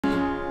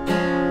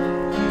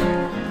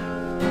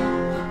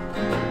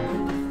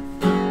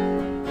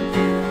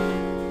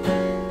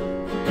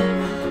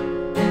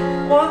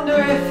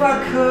if I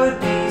could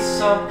be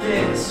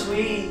something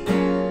sweet.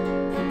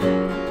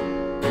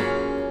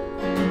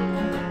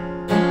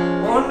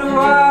 Wonder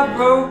why I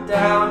broke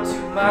down to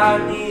my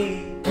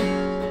knees.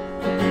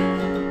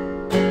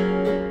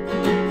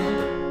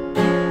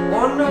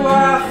 Wonder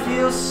why I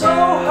feel so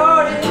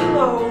hard and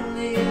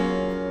lonely.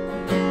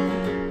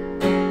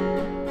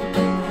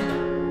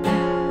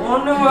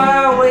 Wonder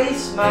why I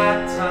waste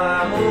my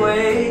time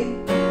away.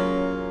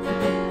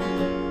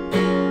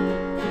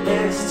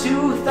 There's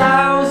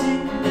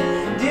 2,000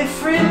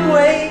 different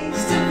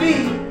ways to be,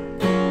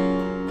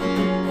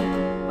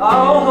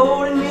 all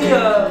holding me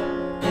up.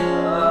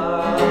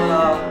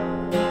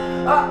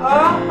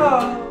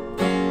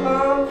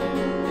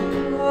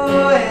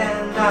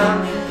 And I'm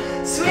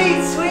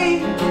sweet,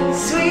 sweet,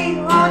 sweet,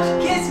 won't you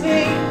kiss me?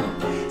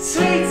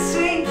 Sweet,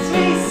 sweet,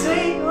 sweet,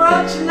 sweet,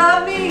 won't you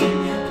love me?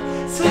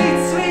 Sweet,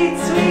 sweet,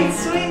 sweet,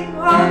 sweet,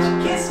 won't you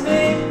kiss me?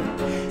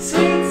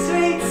 Sweet,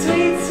 sweet,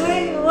 sweet,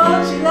 sweet,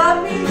 won't you love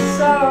me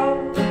so?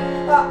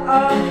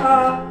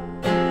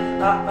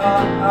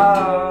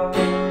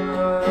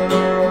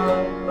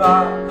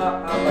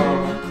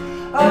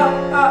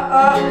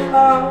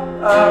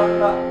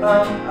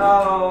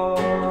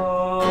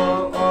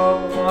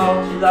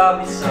 Won't you love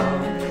me so?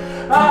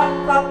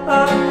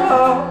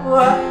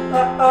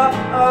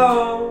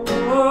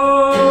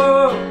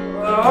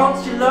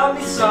 Won't you love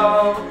me so?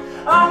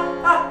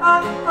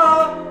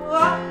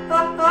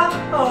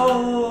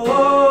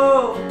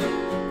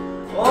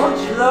 Won't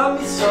you love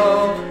me so?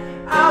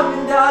 I've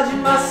been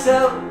dodging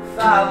myself,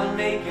 I've been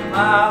making my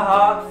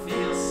heart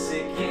feel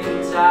sick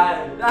and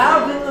tired.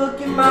 I've been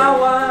looking my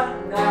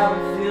wine, I've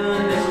been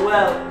feeling as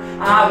well.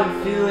 I've been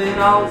feeling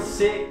all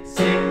sick,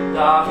 sick,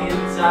 dark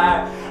and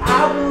tired.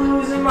 I've been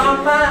losing my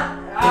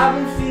mind, I've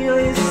been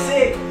feeling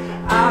sick.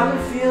 I've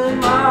been feeling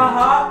my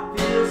heart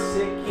feel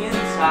sick and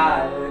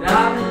tired.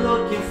 I've been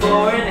looking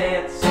for an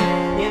answer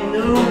in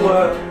the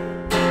world,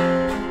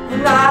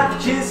 and I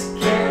just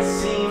can't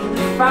seem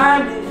to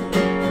find it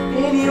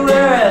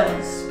anywhere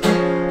else.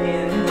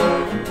 In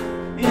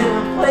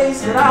the place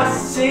that I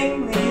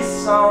sing these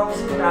songs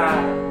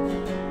tonight.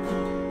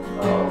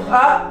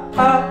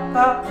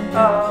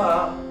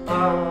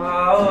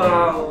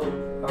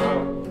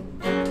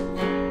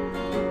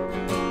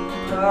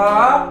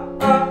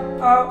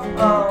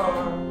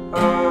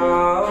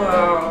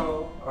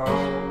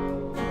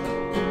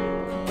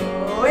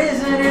 Oh,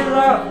 isn't it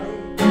lovely?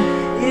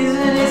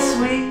 Isn't it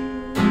sweet?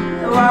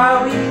 Why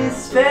we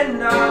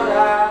spend our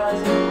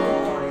lives in the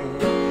morning.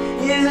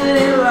 Isn't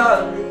it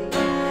lovely?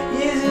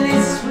 Isn't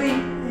it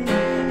sweet?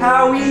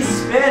 How we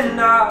spend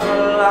our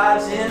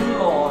lives in the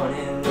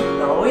morning.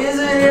 Oh,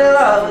 isn't it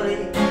lovely?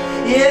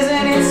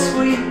 Isn't it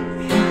sweet?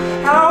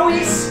 How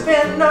we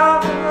spend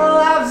our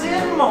lives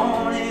in the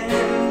morning.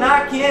 And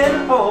I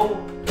can hope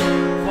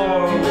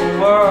for a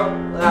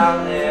world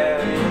out there.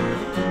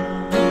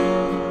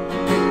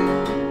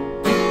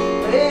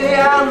 Baby,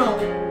 I know.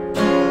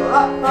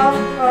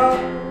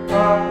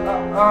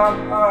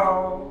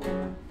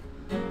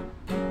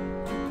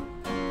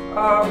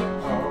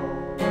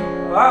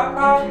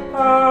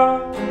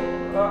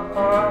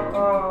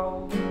 Oh.